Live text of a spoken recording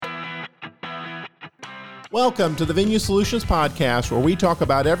Welcome to the Venue Solutions Podcast, where we talk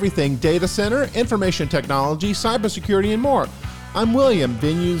about everything data center, information technology, cybersecurity, and more. I'm William,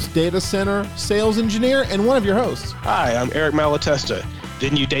 Venue's data center sales engineer and one of your hosts. Hi, I'm Eric Malatesta,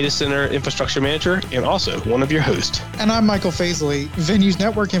 Venue Data Center Infrastructure Manager and also one of your hosts. And I'm Michael Faisley, Venue's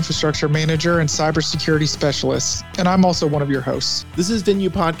Network Infrastructure Manager and Cybersecurity Specialist, and I'm also one of your hosts. This is Venue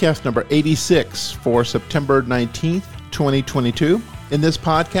Podcast number 86 for September 19th, 2022. In this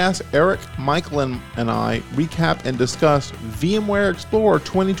podcast, Eric, Michael, and I recap and discuss VMware Explorer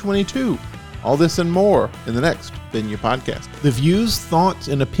 2022. All this and more in the next Venue Podcast. The views, thoughts,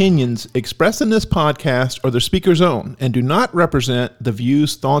 and opinions expressed in this podcast are the speaker's own and do not represent the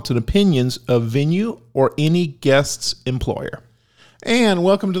views, thoughts, and opinions of Venue or any guest's employer. And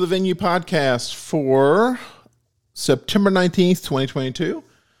welcome to the Venue Podcast for September 19th, 2022.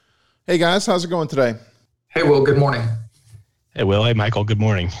 Hey guys, how's it going today? Hey Will, good morning. Hey Will, hey Michael, good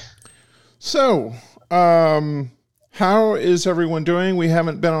morning. So, how is everyone doing? We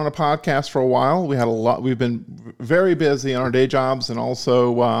haven't been on a podcast for a while. We've been very busy on our day jobs, and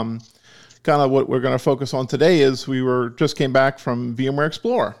also kind of what we're going to focus on today is just came back from VMware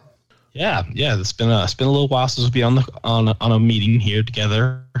Explorer. Yeah, it's been a little while since we've been on a meeting here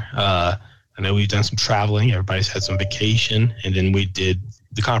together. I know we've done some traveling. Everybody's had some vacation, and then we did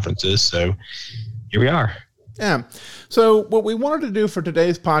the conferences. So here we are. Yeah. So what we wanted to do for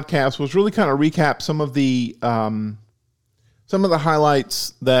today's podcast was really kind of recap some of the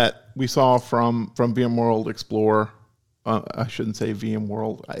highlights that we saw from VMworld Explorer. I shouldn't say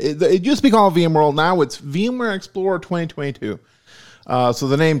VMworld. It used to be called VMworld. Now it's VMware Explorer 2022. So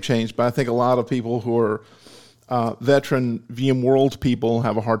the name changed, but I think a lot of people who are veteran VMworld people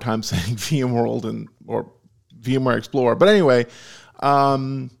have a hard time saying VMworld or VMware Explorer. But anyway,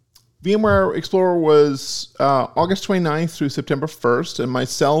 VMware Explorer was August 29th through September 1st, and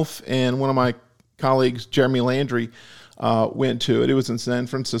myself and one of my colleagues, Jeremy Landry, went to it. It was in San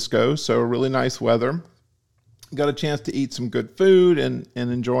Francisco, so really nice weather. Got a chance to eat some good food and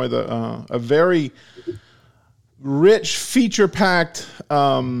enjoy a very rich, feature-packed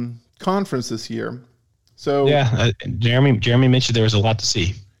conference this year. So yeah, Jeremy mentioned there was a lot to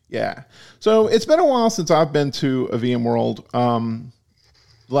see. Yeah. So it's been a while since I've been to a VMworld.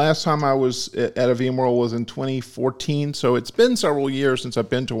 Last time I was at a VMworld was in 2014, so it's been several years since I've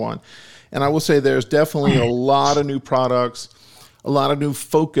been to one. And I will say there's definitely a lot of new products, a lot of new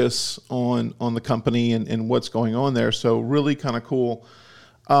focus on the company and what's going on there. So really kind of cool.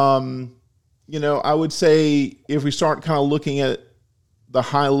 I would say if we start kind of looking at the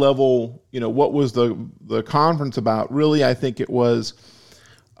high level, what was the conference about? Really, I think it was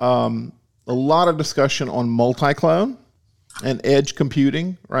a lot of discussion on multi-cloud and edge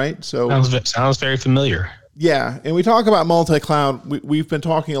computing, right? So sounds very familiar. Yeah, and we talk about multi-cloud. We've been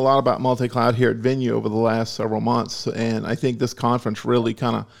talking a lot about multi-cloud here at Venue over the last several months, and I think this conference really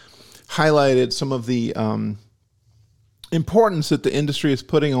kind of highlighted some of the importance that the industry is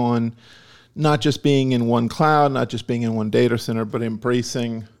putting on not just being in one cloud, not just being in one data center, but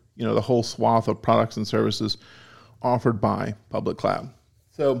embracing the whole swath of products and services offered by public cloud.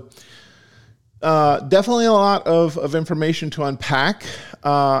 So definitely a lot of information to unpack.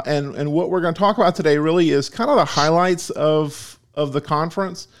 And what we're going to talk about today really is kind of the highlights of the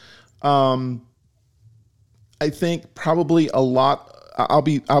conference. I think probably a lot, I'll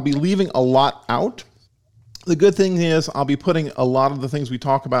be leaving a lot out. The good thing is I'll be putting a lot of the things we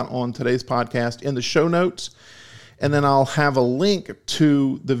talk about on today's podcast in the show notes. And then I'll have a link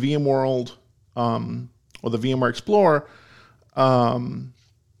to the VMworld or the VMware Explorer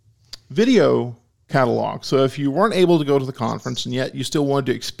video catalog. So if you weren't able to go to the conference and yet you still wanted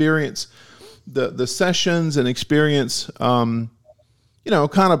to experience the sessions and experience, kind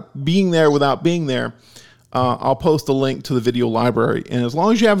of being there without being there, I'll post a link to the video library. And as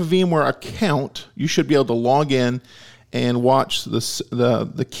long as you have a VMware account, you should be able to log in and watch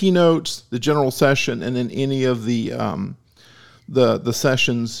the keynotes, the general session, and then any of the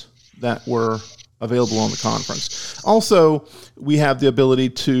sessions that were available on the conference. Also, we have the ability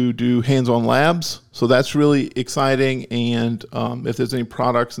to do hands-on labs, so that's really exciting. And if there's any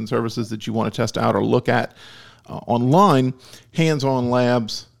products and services that you want to test out or look at online, hands-on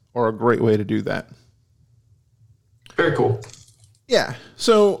labs are a great way to do that. Very cool. Yeah.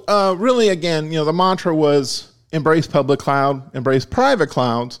 So really, again, the mantra was embrace public cloud, embrace private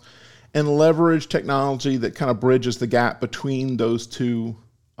clouds, and leverage technology that kind of bridges the gap between those two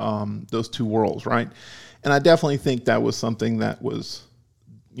worlds, right? And I definitely think that was something that was,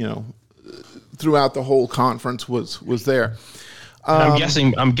 throughout the whole conference was there. I'm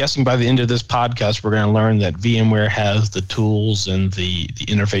guessing by the end of this podcast, we're going to learn that VMware has the tools and the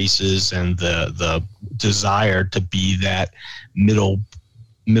interfaces and the desire to be that middle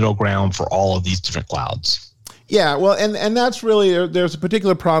ground for all of these different clouds. Yeah, well, and that's really, there's a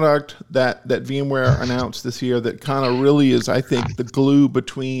particular product that VMware announced this year that kind of really is, I think, the glue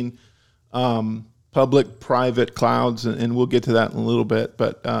between public, private clouds, and we'll get to that in a little bit.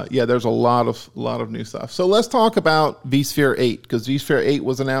 But yeah, there's a lot of new stuff. So let's talk about vSphere 8, because vSphere 8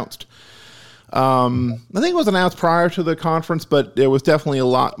 was announced. I think it was announced prior to the conference, but there was definitely a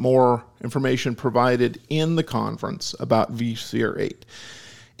lot more information provided in the conference about vSphere 8.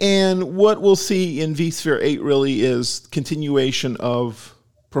 And what we'll see in vSphere 8 really is continuation of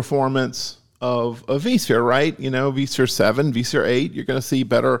performance of vSphere, right? You know, vSphere 7, vSphere 8, you're going to see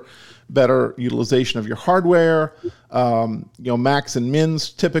better utilization of your hardware. Max and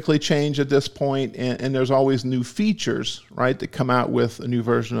mins typically change at this point, and there's always new features, right, that come out with a new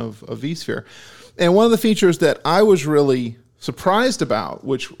version of vSphere. And one of the features that I was really surprised about,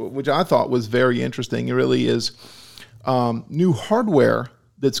 which I thought was very interesting, it really is new hardware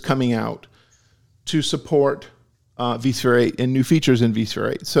that's coming out to support vSphere 8 and new features in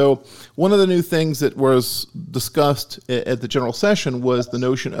vSphere 8. So one of the new things that was discussed at the general session was the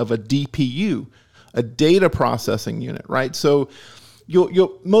notion of a DPU, a data processing unit, right? So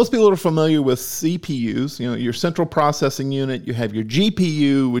most people are familiar with CPUs, you know, your central processing unit, you have your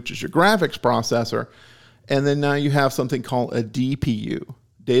GPU, which is your graphics processor, and then now you have something called a DPU,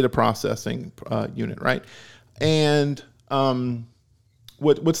 data processing unit, right? And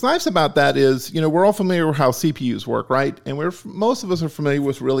what's nice about that is, you know, we're all familiar with how CPUs work, right? And most of us are familiar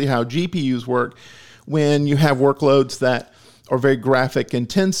with really how GPUs work when you have workloads that are very graphic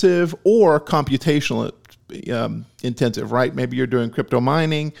intensive or computational intensive, right? Maybe you're doing crypto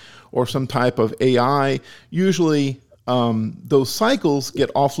mining or some type of AI. Usually those cycles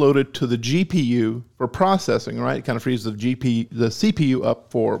get offloaded to the GPU for processing, right? It kind of frees the CPU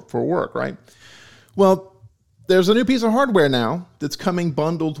up for work, right? Well, there's a new piece of hardware now that's coming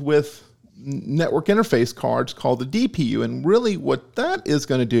bundled with network interface cards called the DPU. And really what that is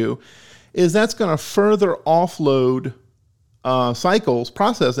going to do is that's going to further offload cycles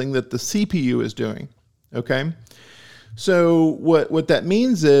processing that the CPU is doing. Okay. So what that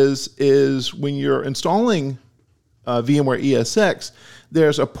means is when you're installing VMware ESX,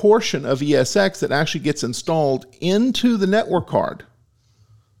 there's a portion of ESX that actually gets installed into the network card,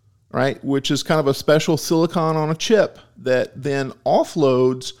 right? Which is kind of a special silicon on a chip that then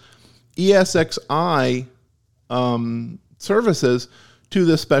offloads ESXi services to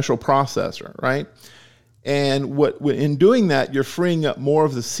this special processor, right? And in doing that, you're freeing up more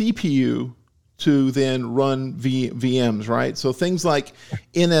of the CPU to then run VMs, right? So things like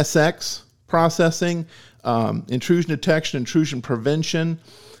NSX processing, intrusion detection, intrusion prevention,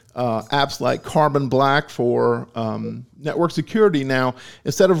 apps like Carbon Black for network security. Now,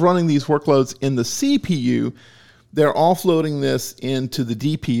 instead of running these workloads in the CPU, they're offloading this into the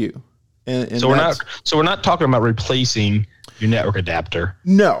DPU. And so we're not talking about replacing your network adapter.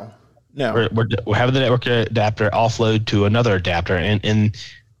 No. We're having the network adapter offload to another adapter, and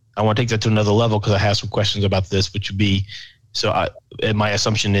I want to take that to another level because I have some questions about this, which would be, and my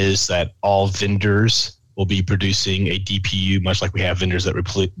assumption is that all vendors will be producing a DPU, much like we have vendors that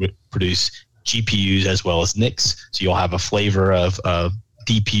produce GPUs as well as NICs. So you'll have a flavor of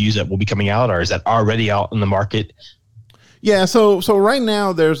DPUs that will be coming out, or is that already out in the market? Yeah. So right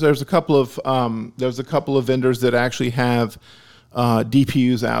now there's a couple of vendors that actually have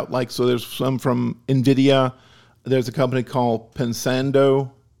DPUs out. Like, so there's some from NVIDIA. There's a company called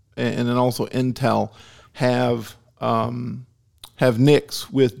Pensando, and then also Intel have NICs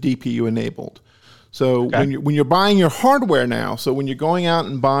with DPU enabled. So okay. when you're buying your hardware now, so when you're going out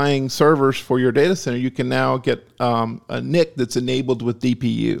and buying servers for your data center, you can now get a NIC that's enabled with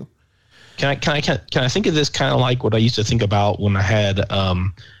DPU. Can I think of this kind of like what I used to think about when I had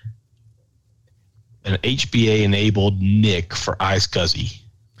an HBA enabled NIC for iSCSI?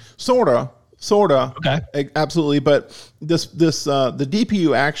 Sorta. Okay. Absolutely. But the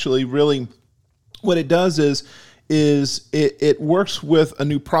DPU actually really, what it does is it works with a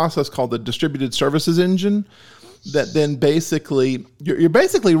new process called the Distributed Services Engine that then basically, you're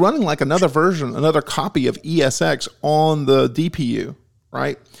basically running like another copy of ESX on the DPU,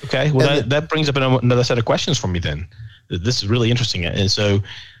 right? Okay, well that brings up another set of questions for me then. This is really interesting. And so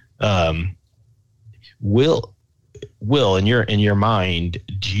will in your mind,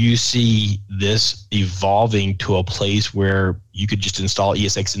 do you see this evolving to a place where you could just install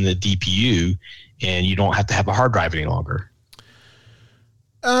ESX in the DPU and you don't have to have a hard drive any longer?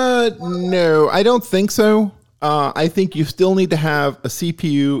 No, I don't think so. I think you still need to have a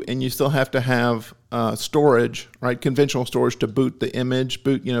CPU and you still have to have storage, right? Conventional storage to boot the image,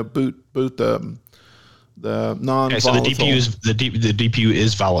 boot the non-volatile. Okay, so the DPU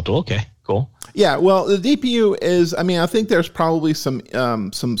is volatile. Okay, cool. Yeah, well, the DPU is. I mean, I think there's probably some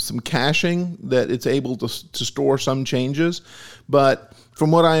caching that it's able to store some changes, but from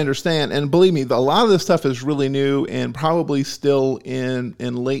what I understand, and believe me, a lot of this stuff is really new and probably still in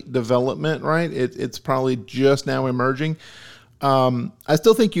late development. Right? It's probably just now emerging. I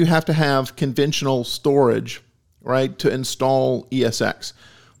still think you have to have conventional storage, right, to install ESX.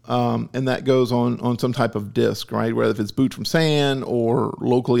 And that goes on some type of disk, right? Whether if it's boot from SAN or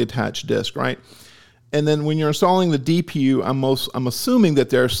locally attached disk, right? And then when you're installing the DPU, I'm assuming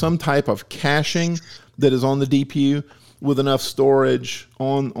that there's some type of caching that is on the DPU with enough storage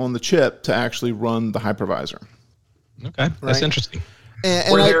on the chip to actually run the hypervisor. Okay, that's interesting.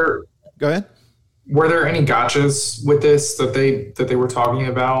 Go ahead. Were there any gotchas with this that they were talking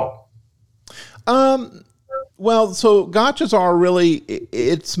about? Well, so gotchas are really,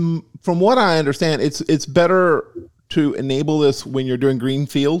 it's from what I understand, it's better to enable this when you're doing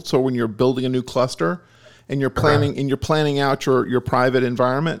greenfield. So when you're building a new cluster and you're planning out your private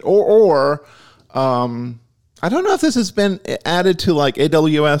environment, or I don't know if this has been added to like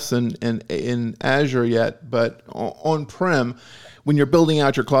AWS and in Azure yet, but on-prem, when you're building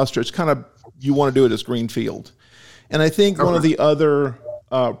out your cluster, it's kind of, you want to do it as greenfield. And I think one of the other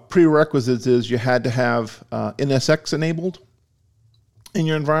prerequisites is you had to have NSX enabled in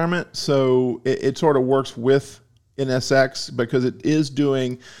your environment. So it sort of works with NSX because it is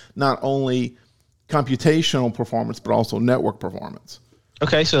doing not only computational performance, but also network performance.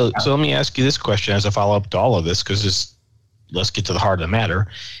 Okay, so let me ask you this question as a follow-up to all of this, because let's get to the heart of the matter.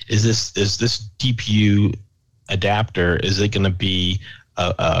 Is this DPU adapter, is it going to be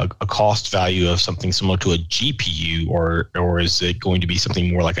a cost value of something similar to a GPU, or is it going to be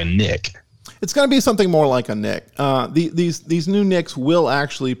something more like a NIC? It's going to be something more like a NIC. These new NICs will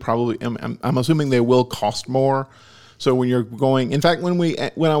actually probably, I'm assuming they will cost more. So when you're going, in fact,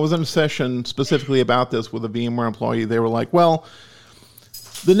 when I was in a session specifically about this with a VMware employee, they were like, well,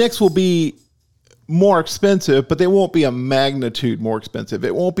 the NICs will be more expensive, but they won't be a magnitude more expensive.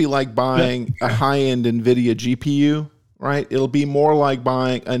 It won't be like buying a high-end NVIDIA GPU, right? It'll be more like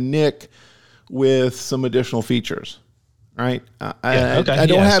buying a NIC with some additional features, right? I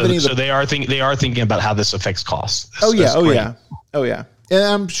don't have any. So they are thinking about how this affects costs. Oh yeah. And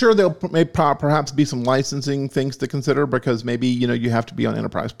I'm sure there'll perhaps be some licensing things to consider, because maybe you have to be on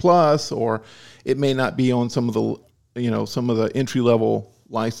Enterprise Plus, or it may not be on some of the entry level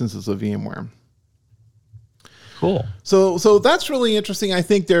licenses of VMware. Cool. So that's really interesting. I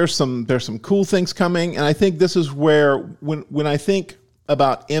think there's some cool things coming, and I think this is where when I think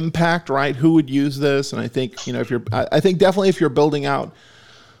about impact, right? Who would use this? And I think I think definitely if you're building out,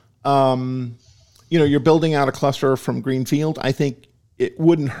 you're building out a cluster from greenfield, I think it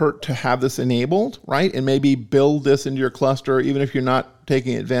wouldn't hurt to have this enabled, right? And maybe build this into your cluster, even if you're not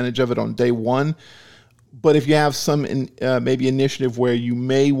taking advantage of it on day one. But if you have some maybe initiative where you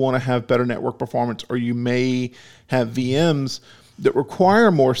may want to have better network performance, or you may have VMs that require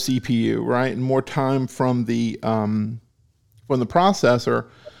more CPU, right, and more time from the processor,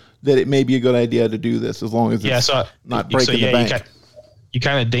 that it may be a good idea to do this, as long as it's not breaking the bank. You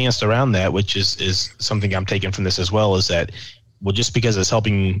kind of danced around that, which is something I'm taking from this as well, is that, well, just because it's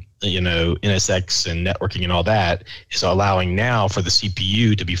helping, NSX and networking and all that, is allowing now for the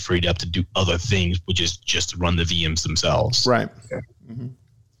CPU to be freed up to do other things, which is just to run the VMs themselves. Right. Okay. Mm-hmm.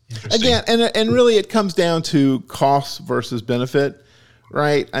 Again, and really it comes down to cost versus benefit,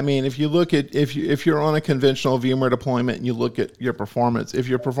 right? I mean, if you look at, if you're on a conventional VMware deployment and you look at your performance, if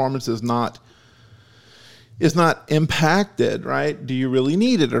your performance is not impacted, right? Do you really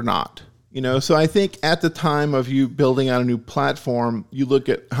need it or not? So I think at the time of you building out a new platform, you look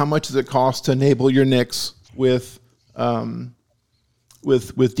at how much does it cost to enable your NICs with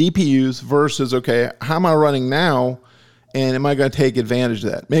DPUs versus, okay, how am I running now, and am I going to take advantage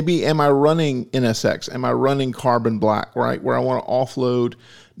of that? Maybe am I running NSX? Am I running Carbon Black, right, where I want to offload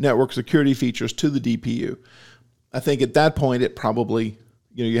network security features to the DPU? I think at that point it probably,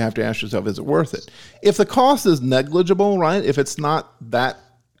 you have to ask yourself, is it worth it? If the cost is negligible, right, if it's not that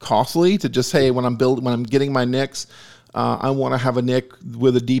costly to just say, when I'm getting my NICs, I want to have a NIC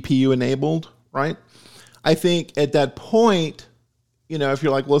with a DPU enabled, right? I think at that point, if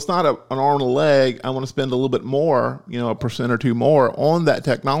you're like, well, it's not an arm and a leg, I want to spend a little bit more, 1% or 2% more on that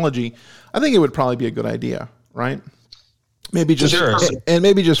technology, I think it would probably be a good idea, right? Maybe just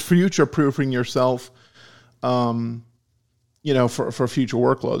future proofing yourself, for future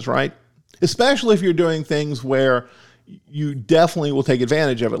workloads, right? especially if you're doing things where you definitely will take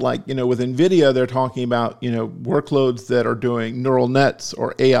advantage of it. Like, with NVIDIA, they're talking about, workloads that are doing neural nets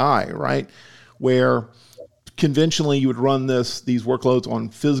or AI, right? Where conventionally you would run these workloads on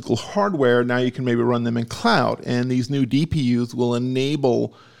physical hardware. Now you can maybe run them in cloud, and these new DPUs will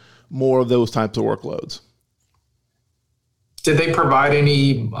enable more of those types of workloads. Did they provide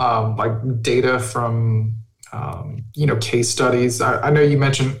any data from case studies? I know you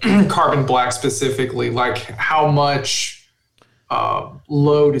mentioned Carbon Black specifically, like how much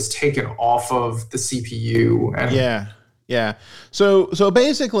load is taken off of the CPU. And yeah. So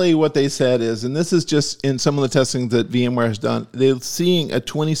basically what they said is, and this is just in some of the testing that VMware has done, they're seeing a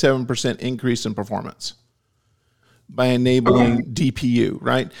 27% increase in performance by enabling DPU,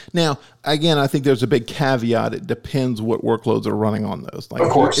 right? Now, again, I think there's a big caveat. It depends what workloads are running on those. Like, of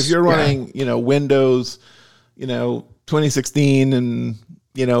course. If you're running, Windows, 2016, and,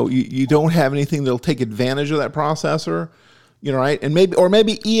 you don't have anything that'll take advantage of that processor, right? And maybe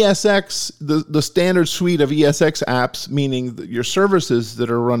ESX, the standard suite of ESX apps, meaning that your services that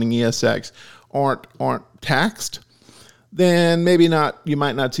are running ESX aren't taxed, then maybe not, you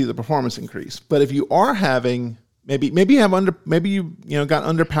might not see the performance increase. But if you are having maybe you got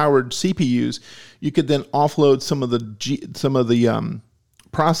underpowered CPUs, you could then offload some of the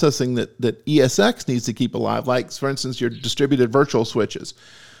processing that ESX needs to keep alive. Like, for instance, your distributed virtual switches,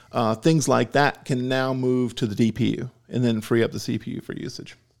 things like that can now move to the DPU and then free up the CPU for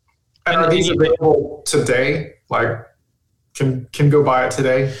usage. And are these available today? Like, can go buy it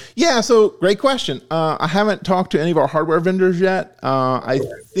today? Yeah, so great question. I haven't talked to any of our hardware vendors yet. I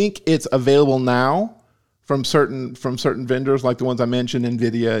think it's available now from certain vendors, like the ones I mentioned,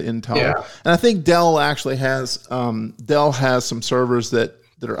 NVIDIA, Intel. Yeah. And I think Dell actually has some servers that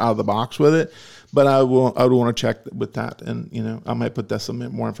are out of the box with it. But I would want to check with that, and I might put some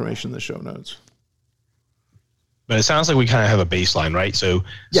more information in the show notes. But it sounds like we kind of have a baseline, right? So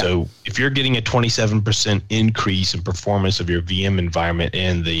if you're getting a 27% increase in performance of your VM environment,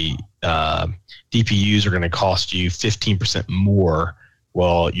 and the DPUs are going to cost you 15% more,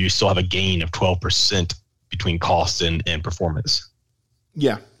 well, you still have a gain of 12% between cost and performance.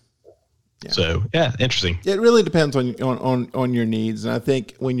 Yeah. So interesting. It really depends on your needs, and I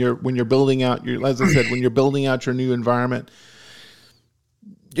think when you're building out as I said, when you're building out your new environment,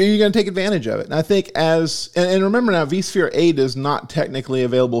 you're going to take advantage of it. And I think and remember now, vSphere 8 is not technically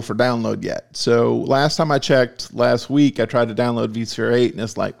available for download yet. So last time I checked, last week, I tried to download vSphere 8, and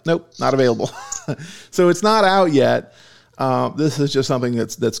it's like, nope, not available. So it's not out yet. This is just something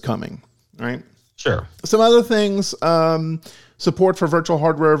that's coming, right? Sure. Some other things. Support for virtual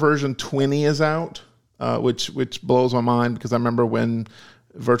hardware version 20 is out, which blows my mind, because I remember when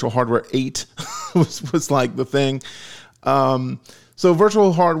virtual hardware 8 was like the thing. So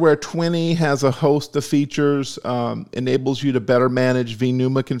virtual hardware 20 has a host of features, enables you to better manage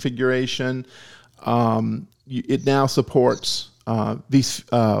vNUMA configuration. It now supports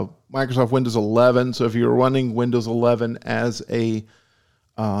Microsoft Windows 11. So if you're running Windows 11 as a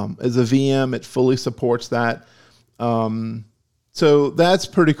VM, it fully supports that. So that's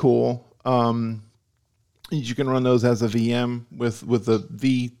pretty cool. You can run those as a VM with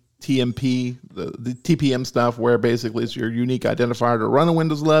the VTMP, the TPM stuff, where basically it's your unique identifier to run a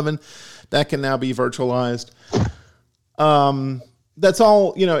Windows 11. That can now be virtualized. That's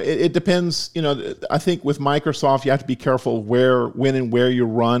all, it depends. I think with Microsoft, you have to be careful when and where you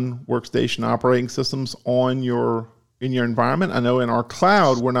run workstation operating systems in your environment. I know in our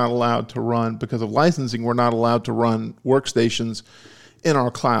cloud, we're not allowed to run, because of licensing, we're not allowed to run workstations in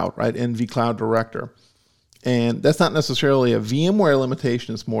our cloud, right? In vCloud Director. And that's not necessarily a VMware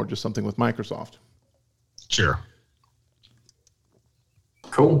limitation. It's more just something with Microsoft. Sure.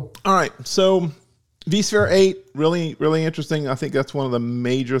 Cool. All right. So vSphere 8, really, really interesting. I think that's one of the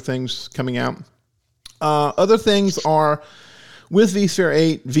major things coming out. Other things are with vSphere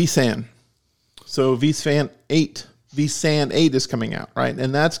 8, vSAN. So vSAN 8 is coming out, right?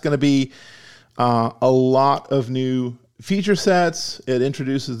 And that's going to be a lot of new feature sets. It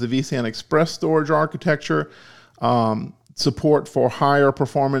introduces the vSAN Express storage architecture, support for higher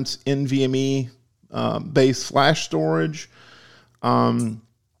performance NVMe based flash storage.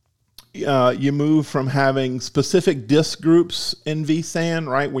 You move from having specific disk groups in vSAN,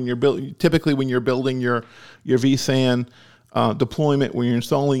 right? When you're typically when you're building your vSAN deployment, when you're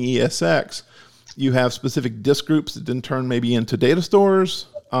installing ESX, you have specific disk groups that then turn maybe into data stores,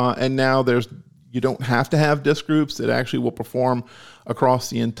 and now you don't have to have disk groups. It actually will perform across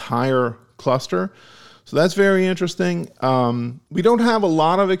the entire cluster. So that's very interesting. We don't have a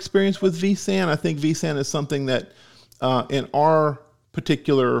lot of experience with vSAN. I think vSAN is something that in our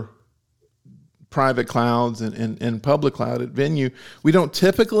particular private clouds and public cloud at Venue, we don't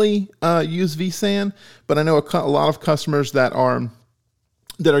typically use vSAN, but I know a lot of customers that are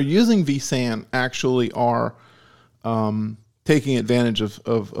using vSAN actually are taking advantage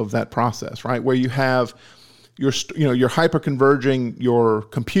of that process, right? Where you have you're hyper converging your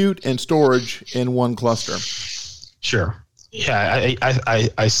compute and storage in one cluster. Sure. Yeah,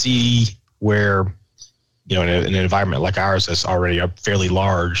 I see where, in an environment like ours that's already fairly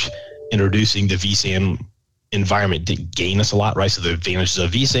large, introducing the vSAN environment didn't gain us a lot, right? So the advantages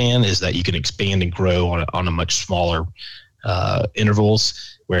of vSAN is that you can expand and grow on a much smaller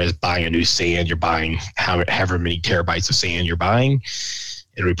intervals, whereas buying a new SAN, you're buying however many terabytes of SAN you're buying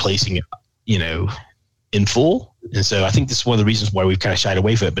and replacing it, in full. And so I think this is one of the reasons why we've kind of shied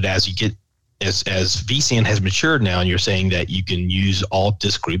away from it. But as vSAN has matured now, and you're saying that you can use all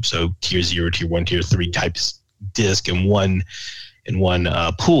disk groups, so tier 0, tier 1, tier 3 types disk in one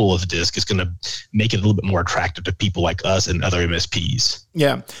pool of disk, is going to make it a little bit more attractive to people like us and other MSPs.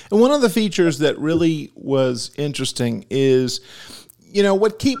 Yeah. And one of the features that really was interesting is,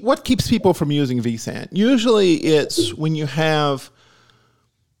 what keeps people from using vSAN? Usually it's when you have,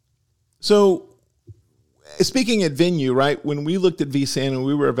 so speaking at Venue, right, when we looked at vSAN and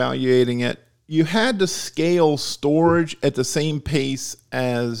we were evaluating it, you had to scale storage at the same pace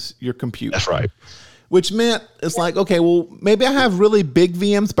as your compute. That's right. Which meant it's like, okay, well, maybe I have really big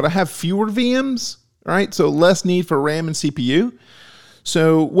VMs, but I have fewer VMs, right? So less need for RAM and CPU.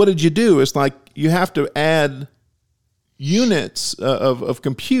 So what did you do? It's like you have to add units of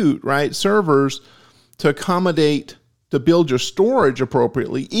compute, right, servers, to accommodate, to build your storage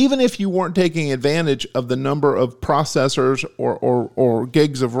appropriately, even if you weren't taking advantage of the number of processors or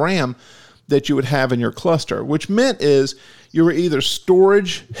gigs of RAM that you would have in your cluster, which meant is you were either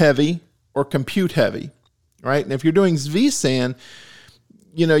storage heavy or compute heavy, right? And if you're doing vSAN,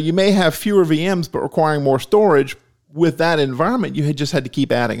 you may have fewer VMs, but requiring more storage. With that environment, you just had to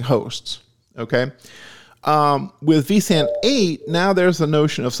keep adding hosts, okay? With vSAN 8, now there's a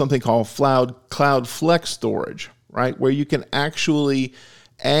notion of something called cloud flex storage, right? Where you can actually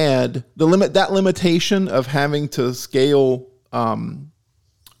add that limitation of having to scale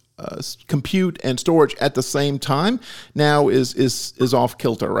compute and storage at the same time now is off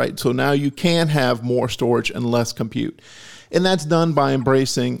kilter, right? So now you can have more storage and less compute. And that's done by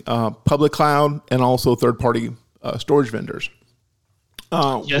embracing public cloud and also third-party storage vendors.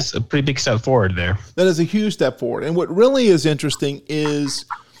 Yes, a pretty big step forward there. That is a huge step forward. And what really is interesting is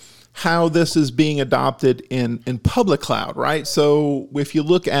how this is being adopted in public cloud, right? So if you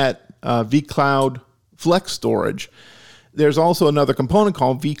look at vCloud Flex Storage, there's also another component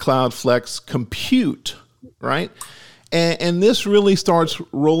called vCloud Flex Compute, right? And this really starts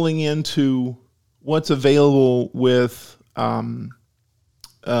rolling into what's available with VMware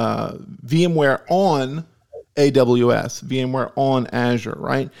on AWS, VMware on Azure,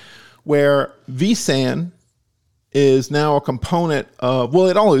 right? Where vSAN is now a component of, well,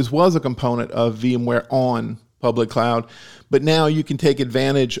 it always was a component of VMware on public cloud, but now you can take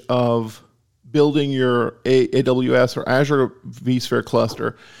advantage of building your AWS or Azure vSphere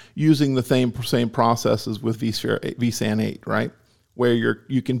cluster using the same processes with vSAN 8, right? Where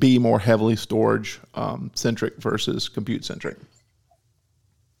you can be more heavily storage centric versus compute centric.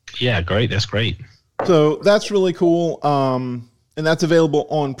 Yeah, great. That's great. So that's really cool, and that's available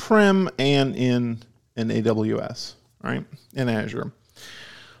on-prem and in AWS, right? In Azure.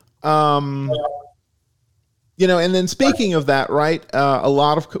 And then speaking of that, right? A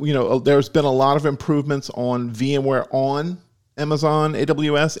lot of there's been a lot of improvements on VMware on Amazon,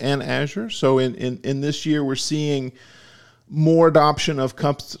 AWS, and Azure. So in this year, we're seeing more adoption of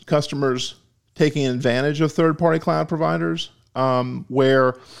customers taking advantage of third-party cloud providers,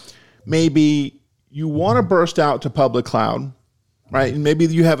 where maybe you want to burst out to public cloud, right? And maybe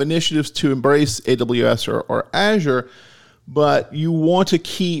you have initiatives to embrace AWS or Azure, but you want to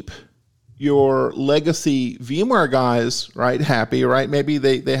keep your legacy VMware guys, right, happy, right? Maybe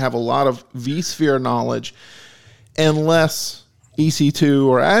they have a lot of vSphere knowledge and less EC2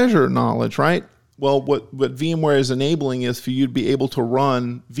 or Azure knowledge, right? Well, what VMware is enabling is for you to be able to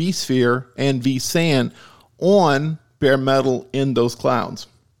run vSphere and vSAN on bare metal in those clouds.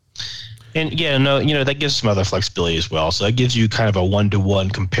 And that gives some other flexibility as well. So that gives you kind of a one-to-one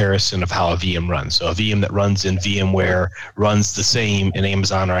comparison of how a VM runs. So a VM that runs in VMware runs the same in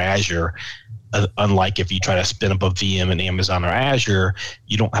Amazon or Azure. Unlike if you try to spin up a VM in Amazon or Azure,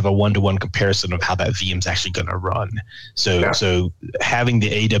 you don't have a one-to-one comparison of how that VM is actually going to run. So having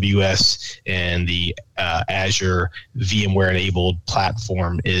the AWS and the Azure VMware-enabled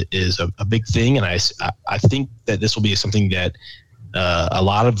platform is a big thing, and I think that this will be something that a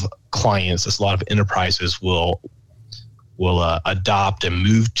lot of clients, a lot of enterprises will adopt and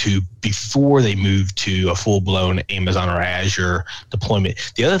move to before they move to a full-blown Amazon or Azure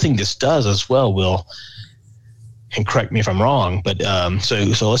deployment. The other thing this does as well, Will, and correct me if I'm wrong, but so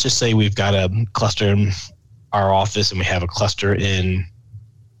let's just say we've got a cluster in our office and we have a cluster in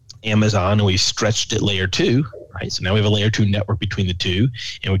Amazon and we stretched it layer 2, right? So now we have a layer 2 network between the two,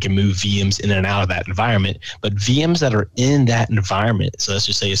 and we can move VMs in and out of that environment. But VMs that are in that environment, so let's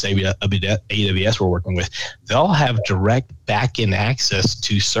just say it's AWS we're working with, they'll have direct backend access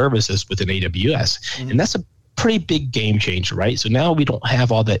to services within AWS. Mm-hmm. And that's a pretty big game changer, right? So now we don't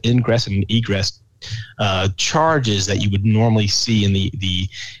have all the ingress and egress charges that you would normally see in the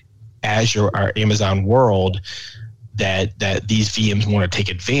Azure or Amazon world that these VMs want to take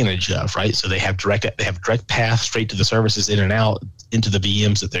advantage of, right? So they have direct path straight to the services in and out into the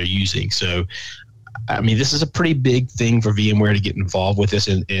VMs that they're using. So, I mean, this is a pretty big thing for VMware to get involved with this,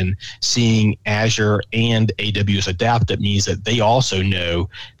 and seeing Azure and AWS adapt. That means that they also know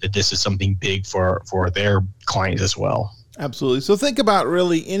that this is something big for their clients as well. Absolutely. So think about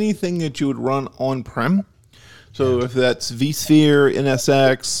really anything that you would run on-prem. So if that's vSphere,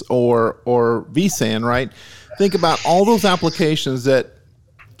 NSX, or vSAN, right? Think about all those applications that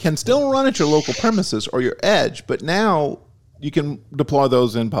can still run at your local premises or your edge, but now you can deploy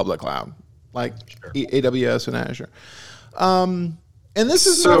those in public cloud, like AWS and Azure. And this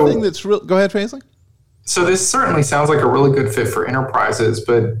is something that's real. Go ahead, Faisley. So this certainly sounds like a really good fit for enterprises,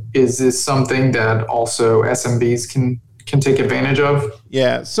 but is this something that also SMBs can take advantage of?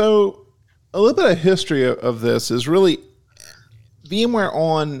 Yeah. So a little bit of history of this is really VMware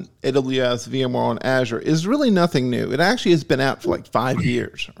on AWS, VMware on Azure is really nothing new. It actually has been out for like 5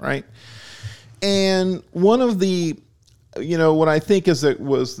 years, right? And one of the, what I think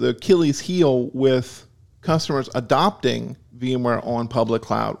was the Achilles heel with customers adopting VMware on public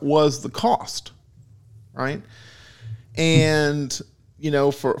cloud was the cost, right? And,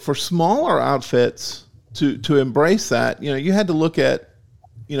 for smaller outfits to embrace that, you had to look at,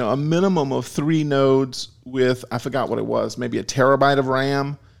 a minimum of 3 nodes with, I forgot what it was, maybe a terabyte of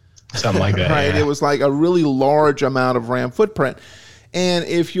RAM. Something like that. Right. Yeah. It was like a really large amount of RAM footprint. And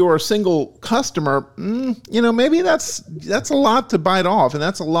if you're a single customer, maybe that's a lot to bite off, and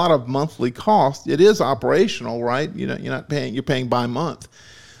that's a lot of monthly cost. It is operational, right? You're paying by month.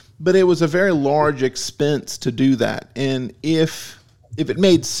 But it was a very large expense to do that. And if it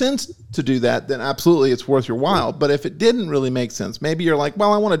made sense to do that, then absolutely it's worth your while. But if it didn't really make sense, maybe you're like,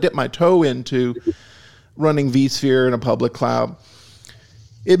 well, I want to dip my toe into running vSphere in a public cloud.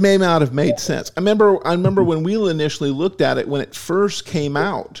 It may not have made sense. I remember when we initially looked at it, when it first came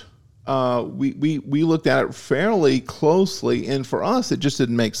out, we looked at it fairly closely, and for us, it just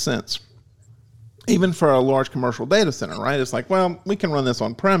didn't make sense. Even for a large commercial data center, right? It's like, well, we can run this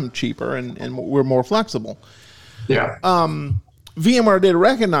on-prem cheaper, and we're more flexible. Yeah. VMware did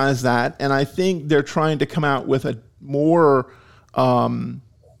recognize that, and I think they're trying to come out with a more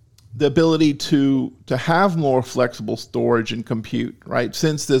the ability to have more flexible storage and compute, right?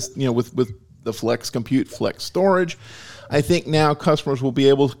 Since this, with the Flex Compute, Flex Storage, I think now customers will be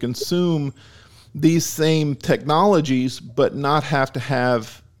able to consume these same technologies, but not have to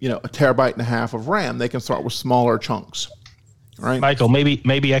have, a 1.5 terabytes of RAM. They can start with smaller chunks. Right. Michael,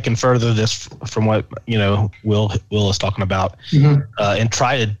 maybe I can further this from what Will is talking about, and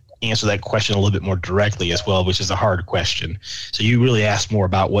try to answer that question a little bit more directly as well, which is a hard question. So you really asked more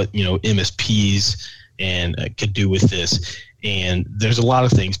about what MSPs and could do with this, and there's a lot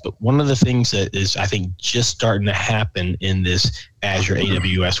of things. But one of the things that is, I think, just starting to happen in this Azure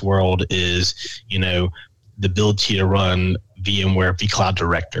AWS world is the ability to run VMware vCloud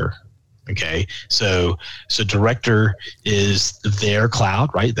Director. Okay, so Director is their cloud,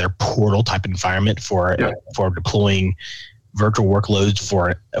 right? Their portal type environment for deploying virtual workloads for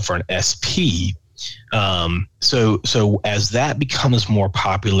an SP. So as that becomes more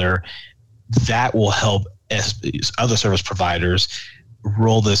popular, that will help other service providers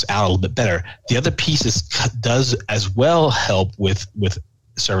roll this out a little bit better. The other piece does as well help with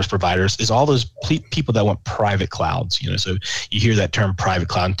service providers is all those people that want private clouds. So you hear that term private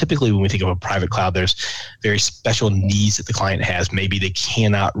cloud, and typically when we think of a private cloud, there's very special needs that the client has. Maybe they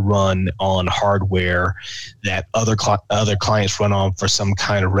cannot run on hardware that other clients run on for some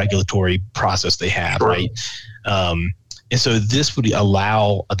kind of regulatory process they have, sure. Right? And so this would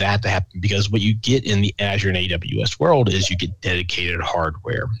allow that to happen, because what you get in the Azure and AWS world is you get dedicated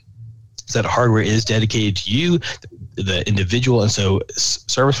hardware. So that hardware is dedicated to you, the individual, and so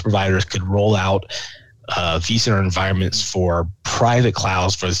service providers could roll out vCenter environments for private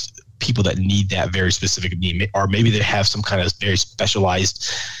clouds people that need that very specific need, or maybe they have some kind of very specialized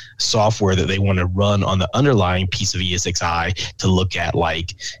software that they want to run on the underlying piece of ESXi to look at,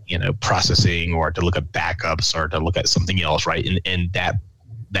 like, processing, or to look at backups, or to look at something else, right? And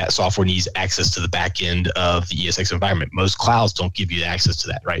that software needs access to the back end of the ESX environment. Most clouds don't give you access to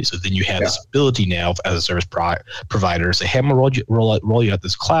that, right? So then you have this ability now as a service provider to say, hey, I'm going to roll you out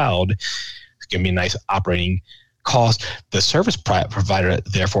this cloud. It's going to be a nice operating cost. The service provider,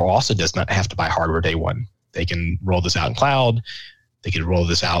 therefore, also does not have to buy hardware day one. They can roll this out in cloud. They can roll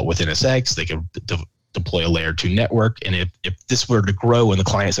this out with NSX. They can deploy a layer 2 network. And if this were to grow and the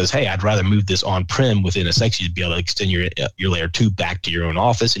client says, hey, I'd rather move this on-prem with NSX, you'd be able to extend your layer 2 back to your own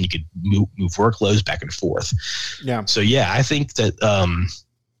office, and you could move workloads back and forth. Yeah. So yeah, I think that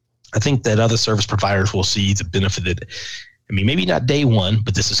other service providers will see the benefit that, maybe not day one,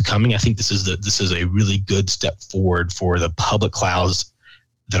 but this is coming. I think this is a really good step forward for the public clouds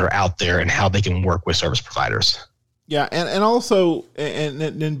that are out there and how they can work with service providers. Yeah, and also,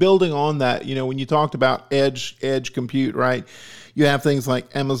 and building on that, when you talked about edge compute, right? You have things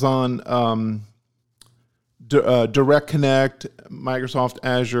like Amazon Direct Connect, Microsoft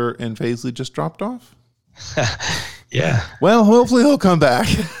Azure, and Faisley just dropped off. Yeah. Well, hopefully he'll come back.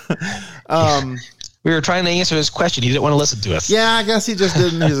 We were trying to answer his question. He didn't want to listen to us. Yeah, I guess he just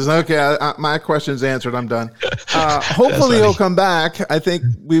didn't. He says, okay, my question's answered. I'm done. Hopefully he'll come back. I think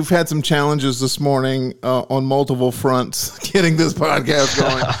we've had some challenges this morning on multiple fronts getting this podcast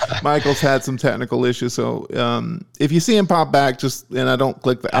going. Michael's had some technical issues. So if you see him pop back, and I don't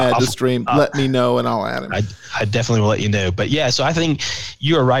click the add to stream, let me know and I'll add him. I definitely will let you know. But yeah, so I think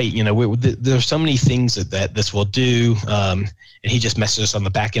you're right. There's so many things that this will do. And he just messaged us on the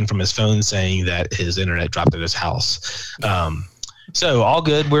back end from his phone saying that his internet dropped at his house. So all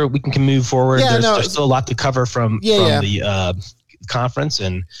good. We can move forward. Yeah, there's still a lot to cover from the conference.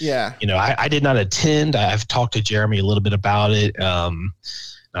 And, I did not attend. I've talked to Jeremy a little bit about it.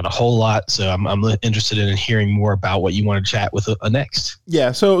 Not a whole lot. So I'm interested in hearing more about what you want to chat with next.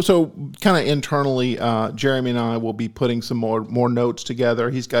 Yeah. So kind of internally, Jeremy and I will be putting some more notes together.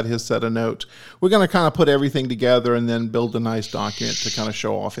 He's got his set of notes. We're going to kind of put everything together and then build a nice document to kind of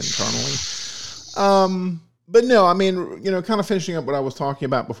show off internally. But no, kind of finishing up what I was talking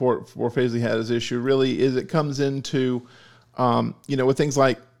about before Faisley had his issue really is it comes into, with things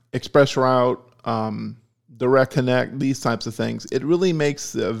like ExpressRoute, Direct Connect, these types of things. It really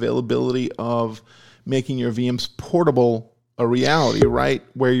makes the availability of making your VMs portable a reality, right?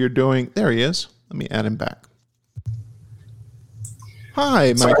 Where you're doing, there he is. Let me add him back.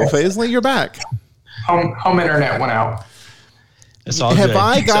 Hi, Michael Faisley, you're back. Home internet went out. It's all Have good.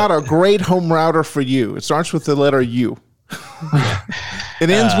 I got a great home router for you? It starts with the letter U. It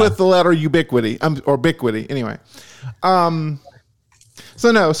ends with the letter ubiquity, or biquity. Anyway.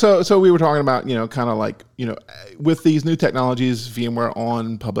 So we were talking about, kind of like, with these new technologies, VMware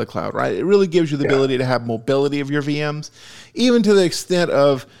on public cloud, right? It really gives you the ability to have mobility of your VMs, even to the extent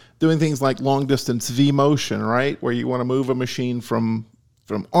of doing things like long distance vMotion, right? Where you want to move a machine from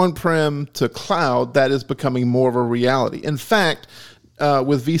on-prem to cloud. That is becoming more of a reality. In fact,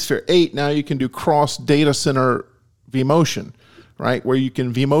 with vSphere 8, now you can do cross data center vMotion, right? Where you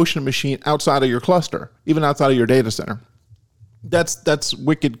can vMotion a machine outside of your cluster, even outside of your data center. That's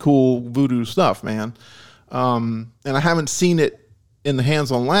wicked cool voodoo stuff, man. And I haven't seen it in the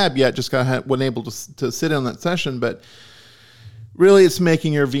hands-on lab yet, just wasn't able to sit in that session, but really it's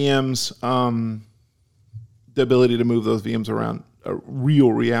making your VMs, the ability to move those VMs around, a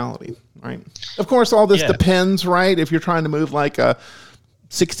real reality, right? Of course, all this depends, right? If you're trying to move like a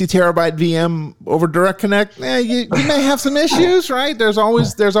 60 terabyte VM over Direct Connect, you may have some issues, right? There's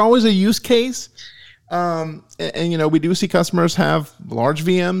always a use case. And we do see customers have large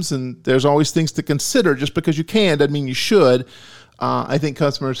VMs, and there's always things to consider. Just because you can doesn't mean you should. I think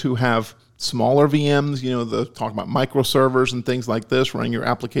customers who have smaller VMs, talk about microservers and things like this, running your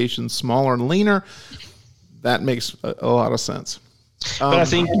applications smaller and leaner, that makes a lot of sense. But I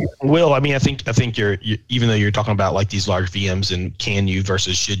think, Will, I think you're even though you're talking about like these large VMs and can you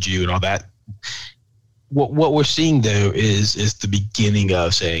versus should you and all that, what we're seeing though is the beginning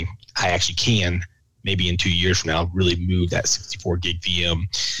of saying I actually can. Maybe in 2 years from now, really move that 64 gig VM,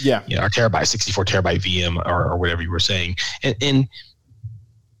 or 64 terabyte VM, or whatever you were saying, and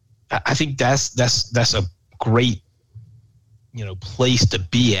I think that's a great place to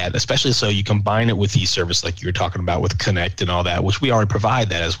be at, especially so you combine it with these services like you were talking about with Connect and all that, which we already provide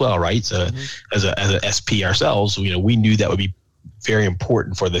that as well, right? So as a SP ourselves, we knew that would be very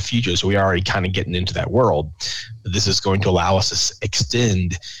important for the future, so we are already kind of getting into that world. But this is going to allow us to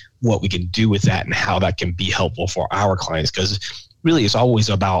extend what we can do with that and how that can be helpful for our clients. Because really it's always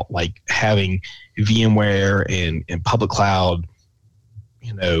about like having VMware and public cloud.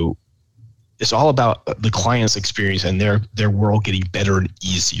 It's all about the client's experience and their world getting better and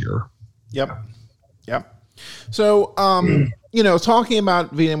easier. Yep. So, talking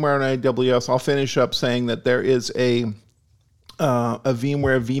about VMware and AWS, I'll finish up saying that there is a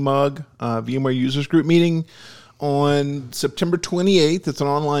VMware VMUG, VMware Users Group meeting on September 28th. It's an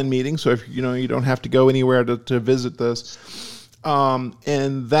online meeting, so if you don't have to go anywhere to visit this.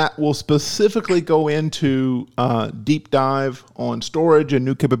 And that will specifically go into deep dive on storage and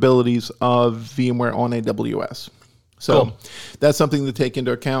new capabilities of VMware on AWS. So cool. That's something to take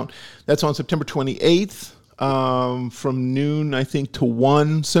into account. That's on September 28th. From noon, I think, to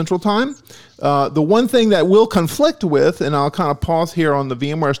 1 Central Time. The one thing that will conflict with, and I'll kind of pause here on the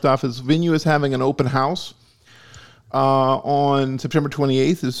VMware stuff, is Venue is having an open house on September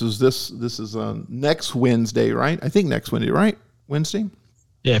 28th. This is next Wednesday, right? I think next Wednesday, right? Wednesday?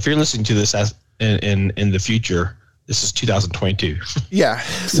 Yeah, if you're listening to this as in the future, this is 2022. Yeah,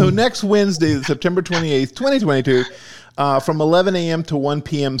 so next Wednesday, September 28th, 2022, from 11 a.m. to 1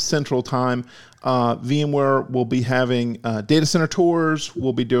 p.m. Central Time, VMware will be having data center tours.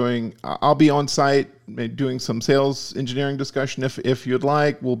 I'll be on site doing some sales engineering discussion if you'd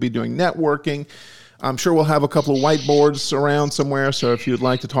like. We'll be doing networking. I'm sure we'll have a couple of whiteboards around somewhere. So if you'd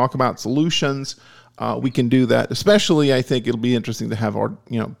like to talk about solutions, we can do that. Especially, I think it'll be interesting to have our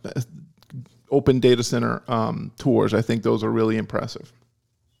open data center tours. I think those are really impressive.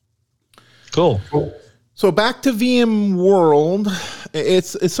 Cool. So back to VMworld.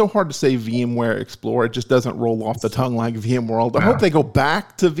 It's so hard to say VMware Explorer. It just doesn't roll off the tongue like VMworld. I hope they go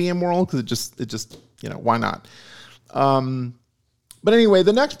back to VMworld because it just why not? But anyway,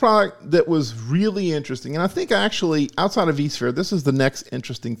 the next product that was really interesting, and I think actually outside of vSphere, this is the next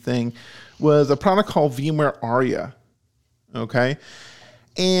interesting thing, was a product called VMware Aria. Okay,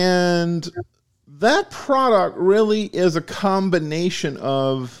 and that product really is a combination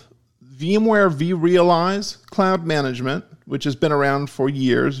of VMware vRealize Cloud Management, which has been around for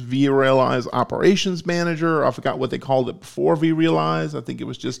years, vRealize Operations Manager. I forgot what they called it before vRealize. I think it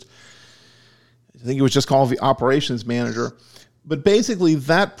was just called the Operations Manager. But basically,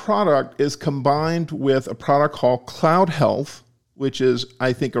 that product is combined with a product called Cloud Health, which is,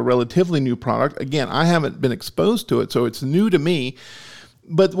 I think, a relatively new product. Again, I haven't been exposed to it, so it's new to me.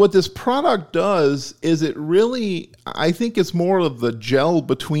 But what this product does is it really, I think it's more of the gel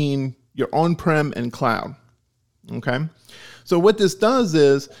between your on-prem and cloud. Okay? So what this does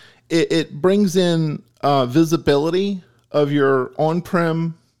is it brings in visibility of your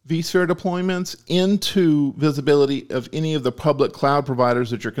on-prem vSphere deployments into visibility of any of the public cloud providers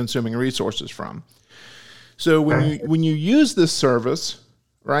that you're consuming resources from. So when you use this service,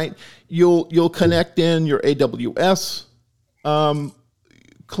 right, you'll connect in your AWS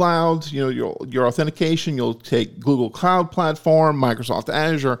clouds, your authentication. You'll take Google Cloud Platform, Microsoft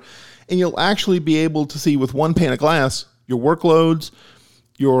Azure, and you'll actually be able to see with one pane of glass your workloads,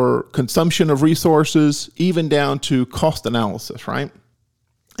 your consumption of resources, even down to cost analysis, right?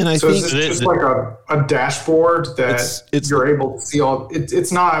 And I think is this just like a dashboard that you're able to see all?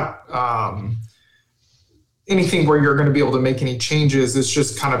 It's not anything where you're going to be able to make any changes. It's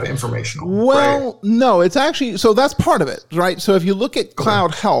just kind of informational. Well, right? No, it's actually, so that's part of it, right? So if you look at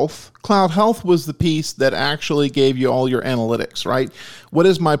Cloud Health was the piece that actually gave you all your analytics, right? What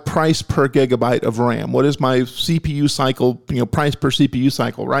is my price per gigabyte of RAM? What is my CPU cycle, price per CPU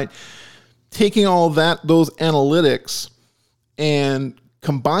cycle, right? Taking all those analytics and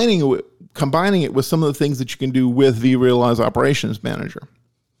combining it with some of the things that you can do with vRealize Operations Manager.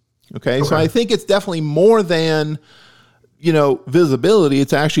 Okay, so I think it's definitely more than, visibility.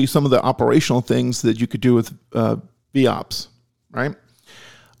 It's actually some of the operational things that you could do with VOps, right?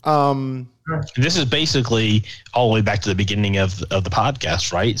 This is basically all the way back to the beginning of the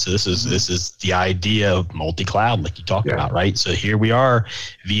podcast, right? So this is the idea of multi-cloud, like you talked about, right? So here we are,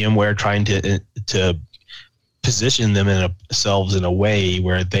 VMware trying to position themselves in a way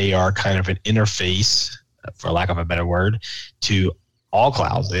where they are kind of an interface, for lack of a better word, to all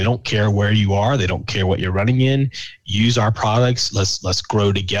clouds. They don't care where you are. They don't care what you're running in. Use our products. Let's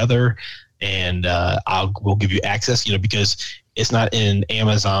grow together, and we'll give you access. Because it's not in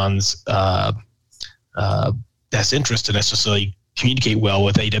Amazon's best interest to necessarily communicate well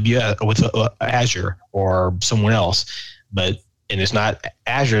with AWS, with Azure or someone else, and it's not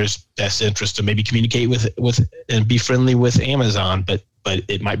Azure's best interest to maybe communicate with and be friendly with Amazon, but but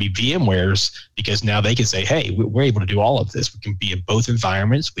it might be VMware's, because now they can say, hey, we're able to do all of this. We can be in both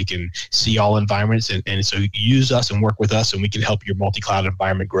environments. We can see all environments. And so use us and work with us, and we can help your multi-cloud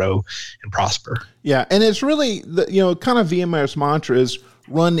environment grow and prosper. Yeah. And it's really, kind of VMware's mantra is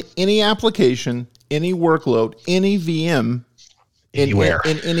run any application, any workload, any VM anywhere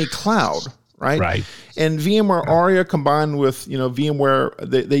in any cloud. Right. And VMware Aria combined with,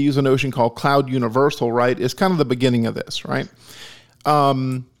 VMware, they use a notion called Cloud Universal, right? Is kind of the beginning of this, right?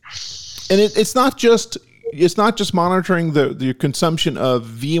 And it's not just monitoring the consumption of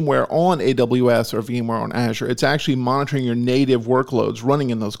VMware on AWS or VMware on Azure. It's actually monitoring your native workloads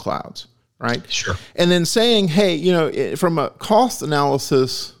running in those clouds, right? Sure. And then saying, hey, from a cost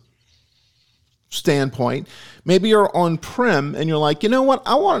analysis standpoint, maybe you're on-prem and you're like, you know what,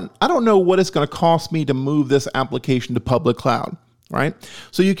 I don't know what it's going to cost me to move this application to public cloud, right?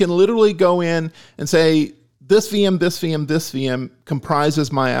 So you can literally go in and say, this VM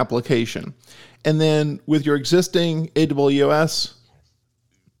comprises my application. And then with your existing AWS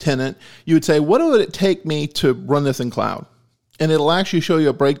tenant, you would say, what would it take me to run this in cloud? And it'll actually show you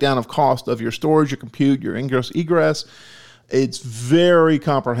a breakdown of cost of your storage, your compute, your ingress, egress. It's very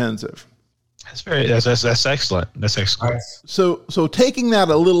comprehensive. That's excellent. That's excellent. So taking that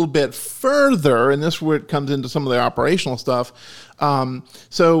a little bit further, and this is where it comes into some of the operational stuff.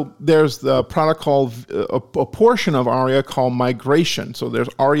 So there's the product called a portion of Aria called migration. So there's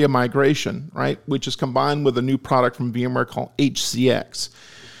Aria migration, right, which is combined with a new product from VMware called HCX,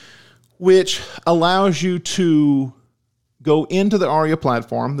 which allows you to go into the Aria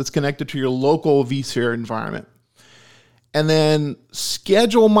platform that's connected to your local vSphere environment, and then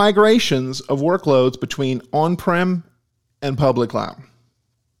schedule migrations of workloads between on-prem and public cloud.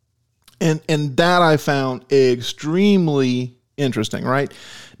 And that I found extremely interesting, right?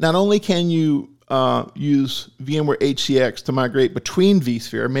 Not only can you use VMware HCX to migrate between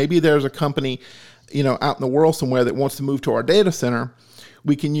vSphere, maybe there's a company, out in the world somewhere that wants to move to our data center,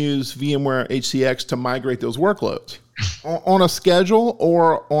 we can use VMware HCX to migrate those workloads on a schedule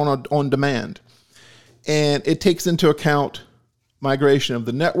or on demand. And it takes into account migration of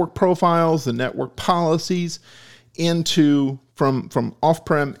the network profiles, the network policies from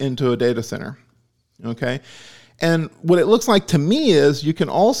off-prem into a data center. Okay. And what it looks like to me is you can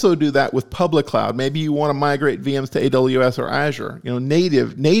also do that with public cloud. Maybe you want to migrate VMs to AWS or Azure,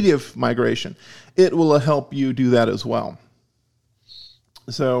 native migration. It will help you do that as well.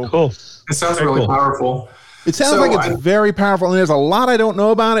 So cool. It sounds really powerful. It sounds like it's very powerful, and there's a lot I don't know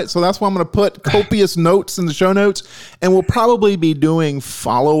about it, so that's why I'm going to put copious notes in the show notes, and we'll probably be doing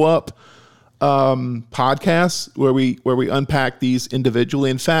follow-up podcasts where we unpack these individually.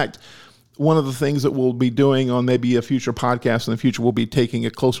 In fact, one of the things that we'll be doing on maybe a future podcast in the future, we'll be taking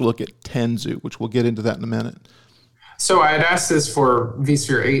a closer look at Tanzu, which we'll get into that in a minute. So I had asked this for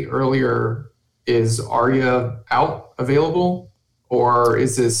vSphere 8 earlier. Is Aria available, or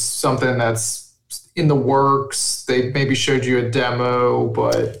is this something that's in the works? They maybe showed you a demo,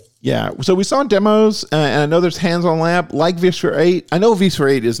 but yeah. So we saw demos, and I know there's hands-on lab like vSphere 8. I know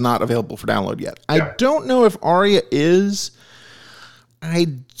vSphere 8 is not available for download yet. Yeah. I don't know if Aria is. I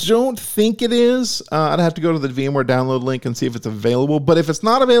don't think it is. I'd have to go to the VMware download link and see if it's available. But if it's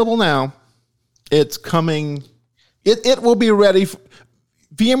not available now, it's coming. It will be ready.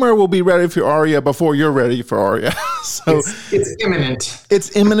 VMware will be ready for Aria before you're ready for Aria. So it's imminent.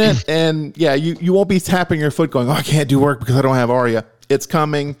 It's imminent, and yeah, you won't be tapping your foot going, "Oh, I can't do work because I don't have Aria." It's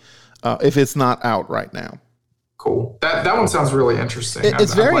coming if it's not out right now. Cool. That one sounds really interesting.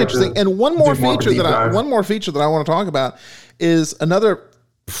 It's very interesting. And one more feature that I want to talk about is another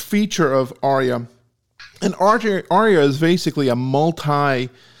feature of Aria. And Aria is basically a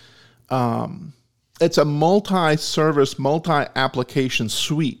it's a multi-service, multi-application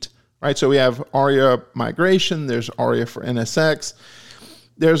suite, right? So we have Aria Migration. There's Aria for NSX.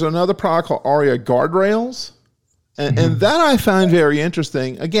 There's another product called Aria Guardrails. And that I find very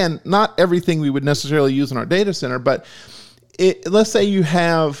interesting. Again, not everything we would necessarily use in our data center, but let's say you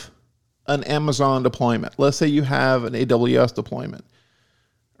have an Amazon deployment. Let's say you have an AWS deployment.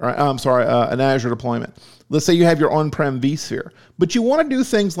 Right? An Azure deployment. Let's say you have your on-prem vSphere, but you want to do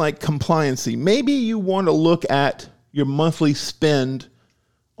things like compliancy. Maybe you want to look at your monthly spend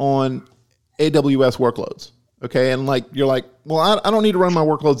on AWS workloads. Okay. And you're like, well, I don't need to run my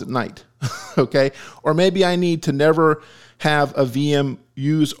workloads at night. Okay. Or maybe I need to never have a VM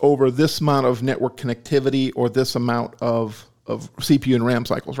use over this amount of network connectivity or this amount of CPU and RAM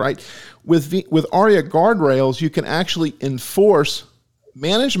cycles, right? With Aria Guardrails, you can actually enforce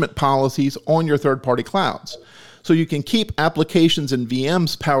management policies on your third-party clouds. So you can keep applications and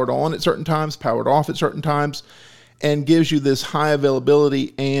VMs powered on at certain times, powered off at certain times, and gives you this high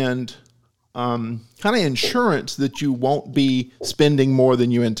availability and kind of insurance that you won't be spending more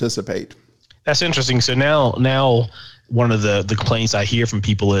than you anticipate. That's interesting. So now one of the complaints I hear from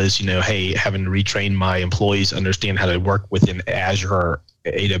people is, hey, having to retrain my employees, understand how to work within Azure or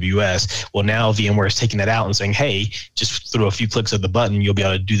AWS. Well, now VMware is taking that out and saying, hey, just through a few clicks of the button, you'll be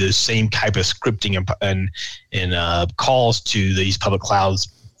able to do the same type of scripting and calls to these public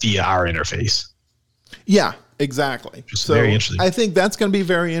clouds via our interface. Yeah, exactly. So very interesting. I think that's going to be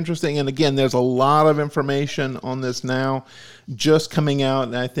very interesting. And again, there's a lot of information on this now just coming out.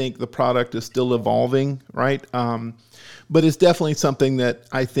 And I think the product is still evolving, right? But it's definitely something that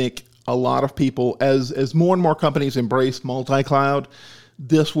I think a lot of people, as more and more companies embrace multi-cloud,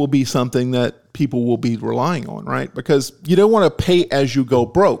 this will be something that people will be relying on, right? Because you don't want to pay as you go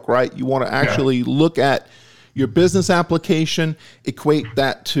broke, right? You want to actually look at your business application, equate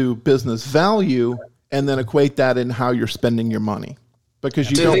that to business value, and then equate that in how you're spending your money.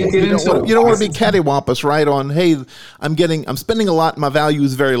 Because you don't want to be cattywampus, right? On, hey, I'm spending a lot, my value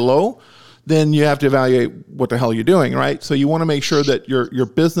is very low. Then you have to evaluate what the hell you're doing, right? So you want to make sure that your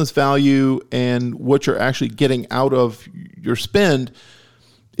business value and what you're actually getting out of your spend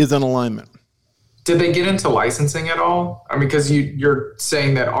is in alignment. Did they get into licensing at all? I mean, because you're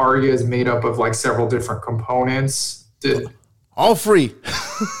saying that ARIA is made up of like several different components. All free.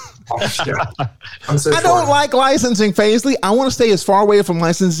 I don't like licensing, Faisley. I want to stay as far away from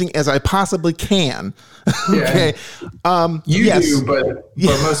licensing as I possibly can. Okay. You do, but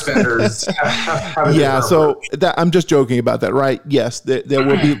most vendors have a so I'm just joking about that, right? Yes, there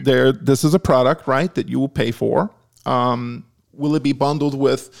will be there. This is a product, right, that you will pay for. Will it be bundled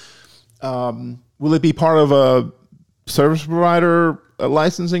with? Will it be part of a service provider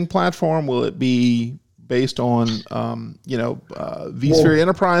licensing platform? Will it be based on, vSphere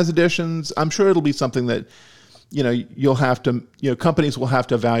Enterprise editions? I'm sure it'll be something that, you'll have to, companies will have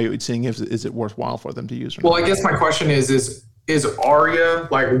to evaluate, seeing if is it worthwhile for them to use. Or not. I guess my question is ARIA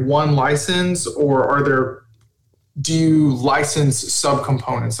like one license, or do you license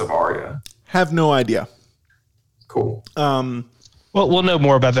subcomponents of ARIA? Have no idea. Cool. Well, we'll know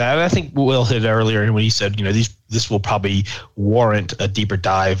more about that. I think Will hit earlier when he said, this will probably warrant a deeper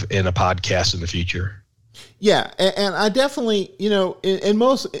dive in a podcast in the future. Yeah, and I definitely, in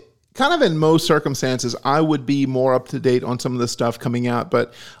most circumstances, I would be more up to date on some of the stuff coming out.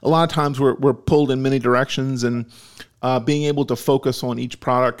 But a lot of times we're pulled in many directions, and being able to focus on each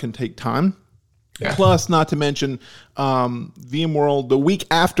product can take time. Yeah. Plus, not to mention, VMworld, the week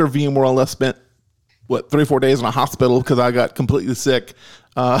after VMworld, I spent 3 or 4 days in a hospital because I got completely sick.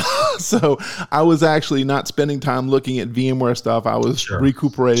 So I was actually not spending time looking at VMware stuff. I was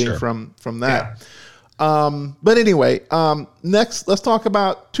recuperating from that. Yeah. But anyway, next, let's talk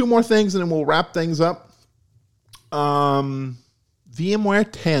about 2 more things and then we'll wrap things up. VMware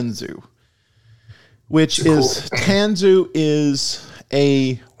Tanzu, Tanzu is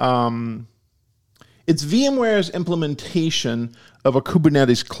it's VMware's implementation of a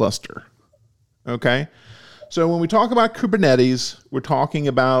Kubernetes cluster. Okay. So when we talk about Kubernetes, we're talking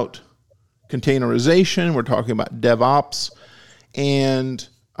about containerization, we're talking about DevOps, and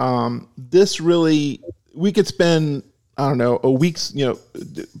this really, we could spend, a week's,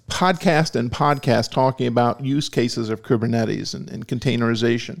 podcast talking about use cases of Kubernetes and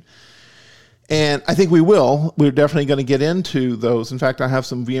containerization. And I think we will. We're definitely going to get into those. In fact, I have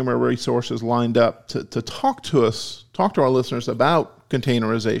some VMware resources lined up to talk to our listeners about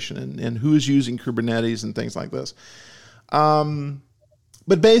containerization and who's using Kubernetes and things like this.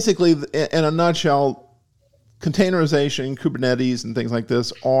 But basically, in a nutshell, containerization, Kubernetes, and things like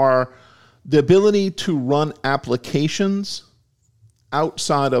this are the ability to run applications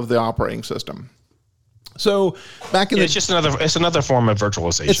outside of the operating system. So back in it's another form of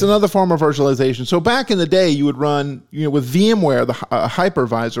virtualization. It's another form of virtualization. So back in the day, you would run, with VMware, the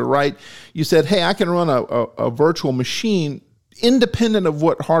hypervisor, right? You said, hey, I can run a virtual machine independent of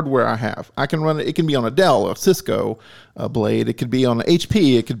what hardware I have. I can run it. It can be on a Dell, a Cisco blade. It could be on an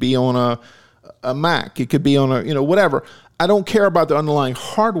HP. It could be on a Mac. It could be on a, whatever. I don't care about the underlying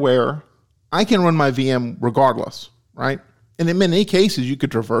hardware. I can run my VM regardless, right? And in many cases, you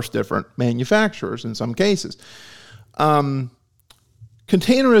could traverse different manufacturers in some cases.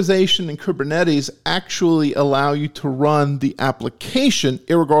 Containerization and Kubernetes actually allow you to run the application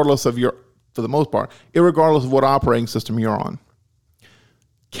irregardless of for the most part, irregardless of what operating system you're on.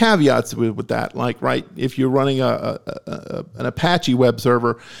 Caveats with that, right, if you're running an Apache web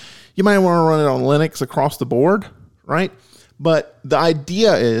server, you might want to run it on Linux across the board, right? But the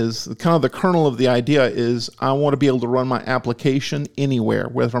idea is, kind of the kernel of the idea is, I want to be able to run my application anywhere,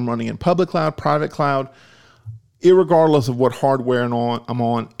 whether I'm running in public cloud, private cloud, irregardless of what hardware I'm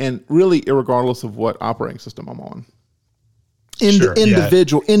on, and really irregardless of what operating system I'm on.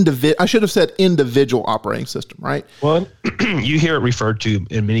 Individual, I should have said individual operating system, right? Well, you hear it referred to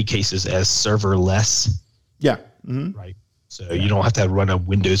in many cases as serverless. Yeah. Mm-hmm. Right. So you don't have to run a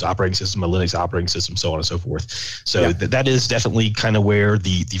Windows operating system, a Linux operating system, so on and so forth. So that is definitely kind of where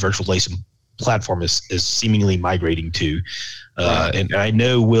the virtualization platform is seemingly migrating to. And I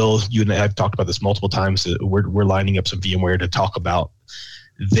know, Will, you and I have talked about this multiple times. We're lining up some VMware to talk about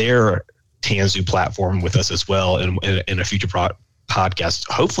their Tanzu platform with us as well in a future podcast,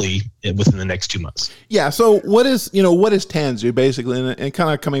 hopefully within the next 2 months. Yeah. So what is Tanzu basically? And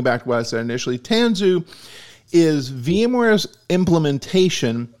kind of coming back to what I said initially, Tanzu is VMware's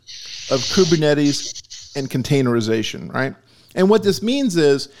implementation of Kubernetes and containerization, right? And what this means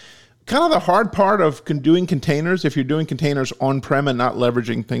is kind of the hard part of doing containers, if you're doing containers on-prem and not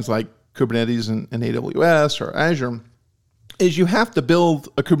leveraging things like Kubernetes and AWS or Azure, is you have to build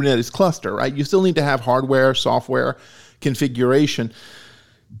a Kubernetes cluster, right? You still need to have hardware, software, configuration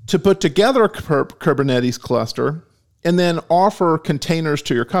to put together a Kubernetes cluster and then offer containers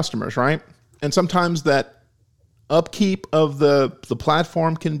to your customers, right? And sometimes that upkeep of the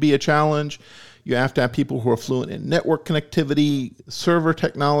platform can be a challenge. You have to have people who are fluent in network connectivity, server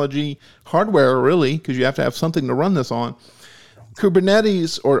technology, hardware really, because you have to have something to run this on.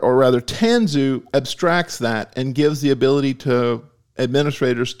 Kubernetes, or rather Tanzu, abstracts that and gives the ability to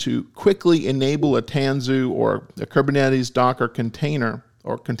administrators to quickly enable a Tanzu or a Kubernetes Docker container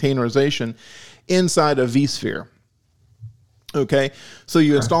or containerization inside of vSphere. Okay, so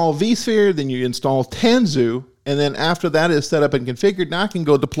you install vSphere, then you install Tanzu, and then after that is set up and configured, now I can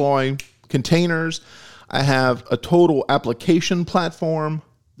go deploy containers. I have a total application platform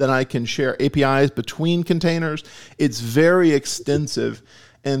that I can share APIs between containers. It's very extensive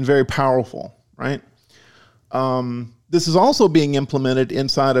and very powerful, right? This is also being implemented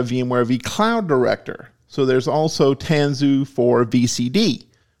inside of VMware vCloud Director. So there's also Tanzu for VCD,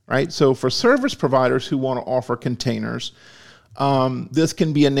 right? So for service providers who want to offer containers, this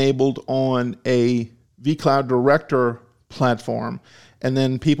can be enabled on a vCloud Director platform. And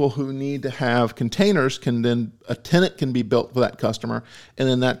then people who need to have containers a tenant can be built for that customer, and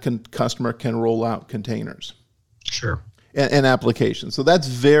then that customer can roll out containers. Sure. And applications. So that's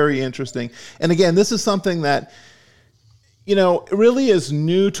very interesting. And again, this is something that, really is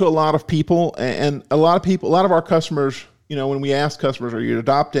new to a lot of people. And a lot of our customers, when we ask customers, are you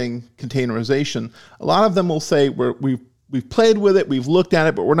adopting containerization? A lot of them will say we've played with it, we've looked at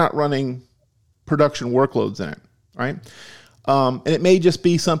it, but we're not running production workloads in it, right? And it may just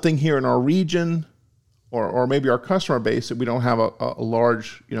be something here in our region or maybe our customer base that we don't have a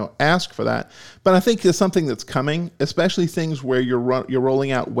large, ask for that. But I think it's something that's coming, especially things where you're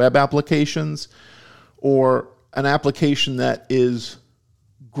rolling out web applications or an application that is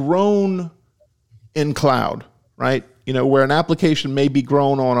grown in cloud, right? Where an application may be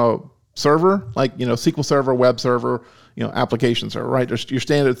grown on a server, like, SQL Server, web server, application server, right? There's your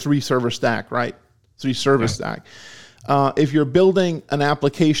standard 3-server stack, right? 3-service stack. If you're building an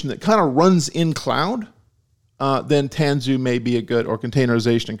application that kind of runs in cloud, then Tanzu may be a good, or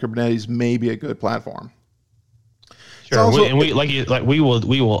containerization and Kubernetes may be a good platform. Sure, also, and we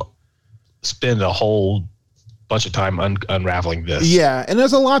will spend a whole bunch of time unraveling this. Yeah, and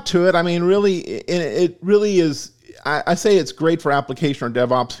there's a lot to it. I mean, really, it really is. I say it's great for application or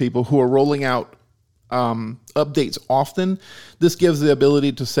DevOps people who are rolling out updates often. This gives the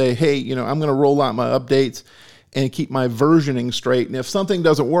ability to say, hey, I'm going to roll out my updates and keep my versioning straight. And if something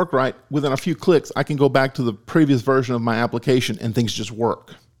doesn't work right, within a few clicks, I can go back to the previous version of my application and things just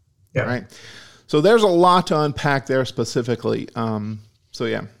work. Yeah. Right. So there's a lot to unpack there specifically. So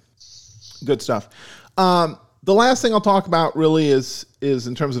yeah, good stuff. The last thing I'll talk about really is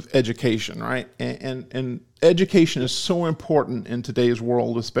in terms of education, right? And education is so important in today's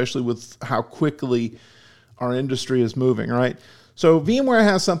world, especially with how quickly our industry is moving, right? So VMware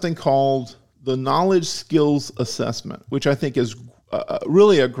has something called the Knowledge Skills Assessment, which I think is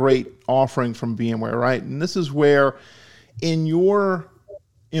really a great offering from VMware, right? And this is where in your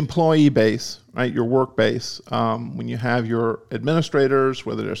employee base, right, your work base, when you have your administrators,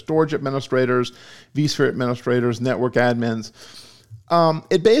 whether they're storage administrators, vSphere administrators, network admins,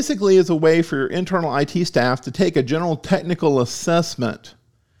 it basically is a way for your internal IT staff to take a general technical assessment,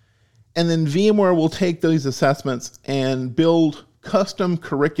 and then VMware will take those assessments and build custom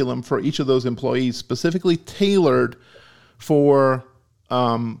curriculum for each of those employees, specifically tailored for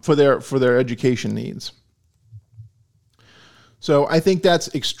their education needs. So I think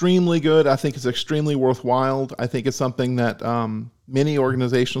that's extremely good. I think it's extremely worthwhile. I think it's something that many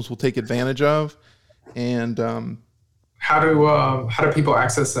organizations will take advantage of. And how do people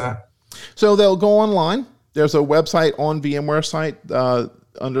access that? So they'll go online. There's a website on VMware site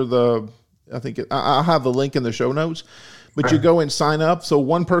under the, I'll have the link in the show notes, but you go and sign up. So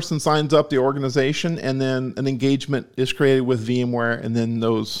one person signs up the organization, and then an engagement is created with VMware, and then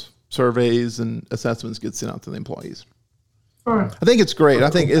those surveys and assessments get sent out to the employees. All right. I think it's great. I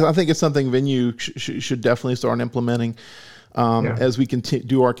think it's something Venue should definitely start implementing as we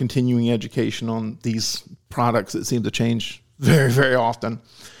do our continuing education on these products that seem to change very, very often.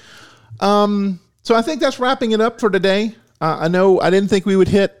 So I think that's wrapping it up for today. I know I didn't think we would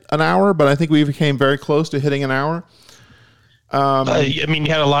hit an hour, but I think we became very close to hitting an hour. I mean,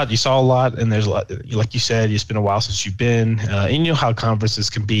 you had a lot, you saw a lot, and there's a lot, like you said, it's been a while since you've been, and you know how conferences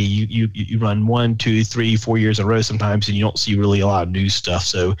can be. You run 1, 2, 3, 4 years in a row sometimes, and you don't see really a lot of new stuff.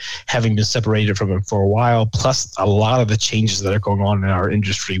 So having been separated from it for a while, plus a lot of the changes that are going on in our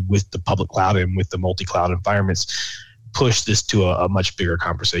industry with the public cloud and with the multi-cloud environments, push this to a much bigger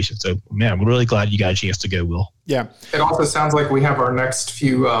conversation. So, man, I'm really glad you got a chance to go, Will. Yeah. It also sounds like we have our next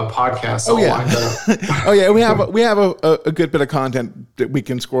few podcasts all lined up. Oh yeah, we have a good bit of content that we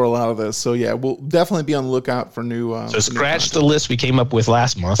can squirrel out of this. So yeah, we'll definitely be on the lookout for new. So scratch the list we came up with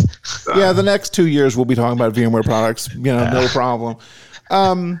last month. Yeah, the next 2 years we'll be talking about VMware products. No problem.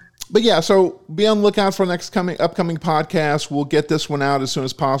 But yeah, so be on the lookout for next upcoming podcast. We'll get this one out as soon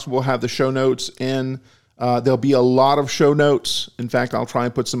as possible. We'll have the show notes in. There'll be a lot of show notes. In fact, I'll try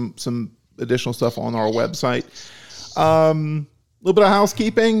and put some additional stuff on our website. A little bit of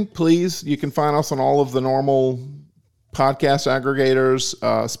housekeeping, please. You can find us on all of the normal podcast aggregators,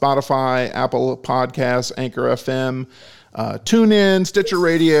 Spotify, Apple Podcasts, Anchor FM, TuneIn, Stitcher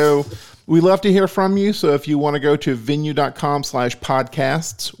Radio. We love to hear from you. So if you want to go to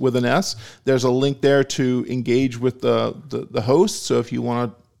venue.com/podcasts with an S, there's a link there to engage with the host. So if you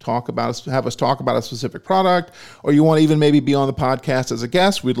want to have us talk about a specific product, or you want to even maybe be on the podcast as a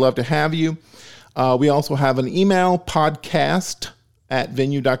guest, we'd love to have you. We also have an email,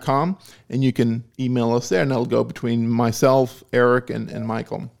 podcast@venue.com, and you can email us there, and that'll go between myself, Eric, and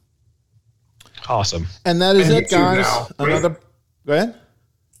Michael. Awesome. And that is it, guys. Now, Go ahead.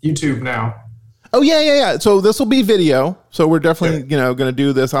 YouTube now. Oh yeah. So this will be video. So we're definitely going to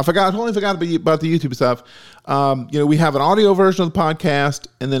do this. I totally forgot about the YouTube stuff. We have an audio version of the podcast,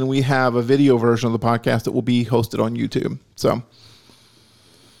 and then we have a video version of the podcast that will be hosted on YouTube. So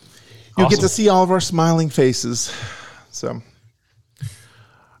you'll get to see all of our smiling faces. So,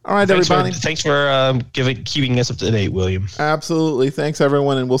 all right, everybody. Thanks for keeping us up to date, William. Absolutely. Thanks,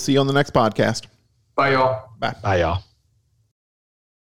 everyone, and we'll see you on the next podcast. Bye, y'all. Bye. Bye, y'all.